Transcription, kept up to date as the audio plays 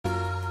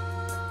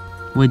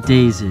What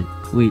day is it?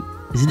 Wait,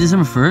 is it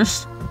December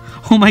 1st?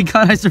 Oh my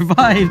god, I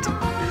survived!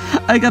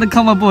 I gotta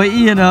call my boy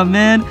Ian up,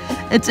 man.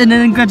 It's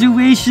NNN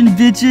Graduation,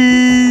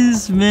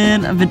 bitches!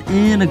 Man, I've been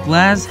in a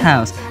glass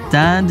house,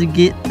 dying to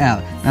get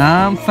out.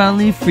 Now I'm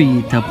finally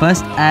free to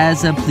bust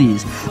as I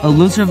please. A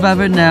lone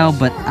survivor now,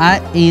 but I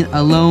ain't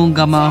alone.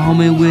 Got my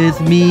homie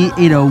with me,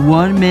 ain't a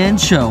one-man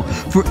show.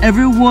 For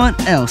everyone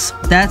else,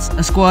 that's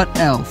a squad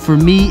L. For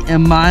me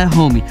and my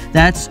homie,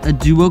 that's a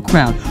duo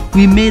crown.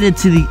 We made it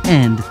to the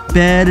end,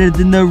 better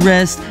than the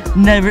rest.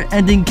 Never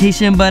ending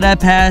cation, but I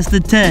passed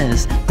the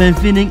test. Been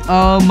feeling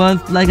all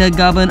month like a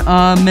goblin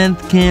on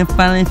meth. Can't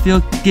finally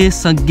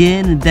focus on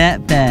getting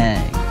that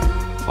bag.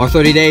 All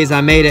 30 days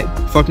I made it.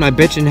 Fucked my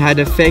bitch and had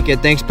to fake it.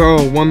 Thanks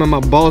bro, warming my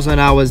balls when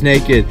I was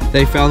naked.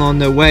 They fell on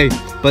their way,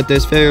 but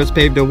this failures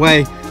paved the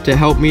way to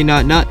help me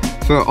not nut.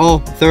 For all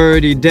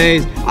 30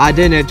 days I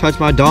didn't touch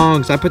my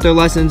dongs. I put their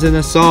lessons in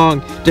a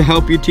song to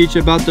help you teach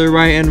about the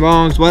right and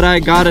wrongs. What I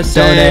gotta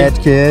say: don't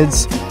add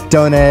kids,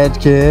 don't add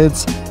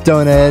kids,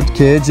 don't add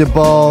kids. Your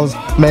balls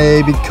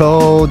may be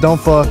cold.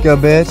 Don't fuck a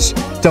bitch,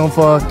 don't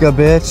fuck a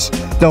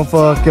bitch, don't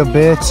fuck a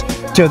bitch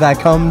till that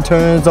cum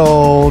turns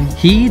old.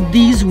 Heed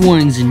these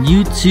warnings and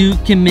you too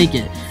can make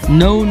it.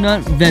 No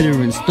nut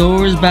veteran,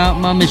 stories about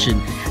my mission.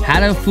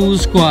 Had a full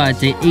squad,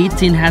 day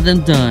 18 had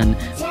them done.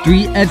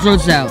 3 edge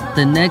roads out,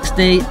 the next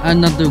day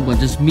another one.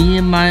 Just me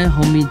and my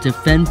homie to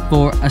fend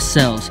for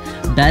ourselves.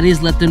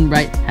 Baddies left and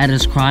right had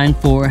us crying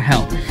for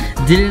help.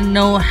 Didn't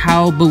know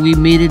how, but we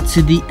made it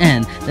to the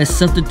end. That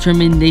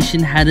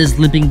self-determination had us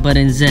limping but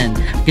in zen.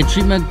 I can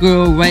treat my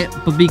girl right,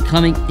 but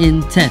becoming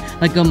intent.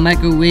 Like a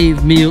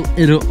microwave meal,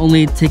 it'll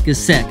only take a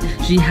sec.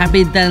 She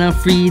happy that I'm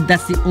free,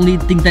 that's the only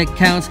thing that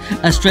counts.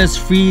 A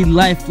stress-free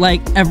life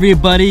like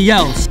everybody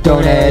else.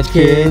 Don't add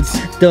kids,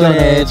 don't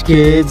add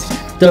kids,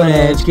 don't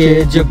add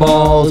kids. Your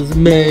balls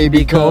may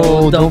be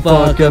cold. Don't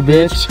fuck a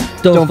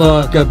bitch, don't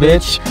fuck a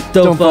bitch,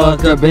 don't fuck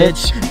a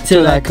bitch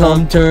till I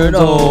come turn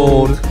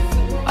old.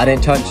 I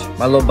didn't touch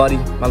my little buddy,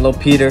 my little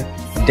Peter.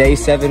 Day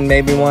 7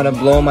 made me want to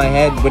blow my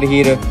head with a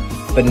heater,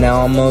 but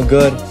now I'm all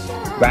good.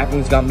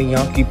 Rapping's got me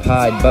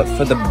occupied, but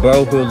for the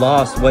bro who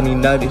lost, when he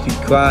nutted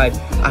he cried.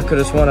 I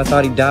could've sworn I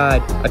thought he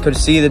died. I could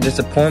see the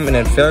disappointment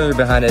and failure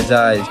behind his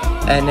eyes.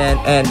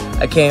 NNN,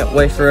 I can't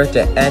wait for it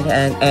to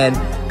end.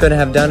 Couldn't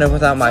have done it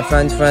without my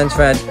friends.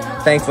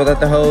 Thankful that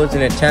the hoes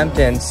an attempt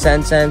and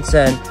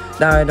send.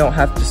 Now I don't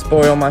have to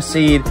spoil my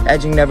seed.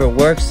 Edging never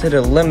works, it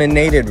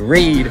eliminated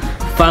Reed.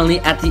 Finally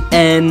at the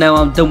end, now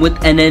I'm done with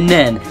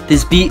NNN.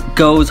 This beat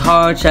goes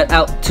hard, shout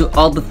out to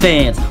all the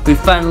fans. We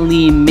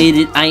finally made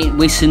it, I ain't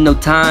wasting no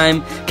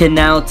time. Can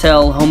now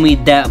tell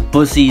homie that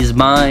pussy's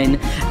mine.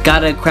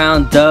 Got a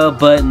crown duh,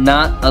 but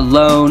not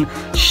alone.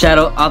 Shout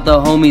out all the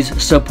homies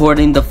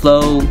supporting the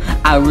flow.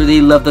 I really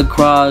love the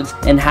Crogs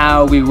and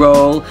how we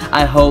roll.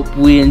 I hope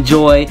we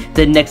enjoy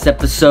the next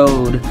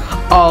episode.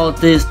 All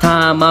this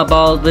time my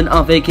balls been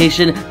on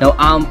vacation. Now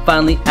I'm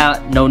finally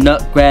out, no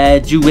nut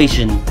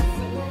graduation.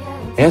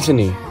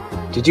 Anthony,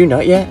 did you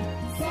nut yet?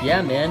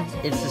 Yeah man,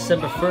 it's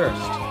December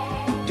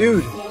 1st.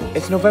 Dude,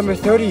 it's November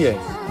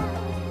 30th.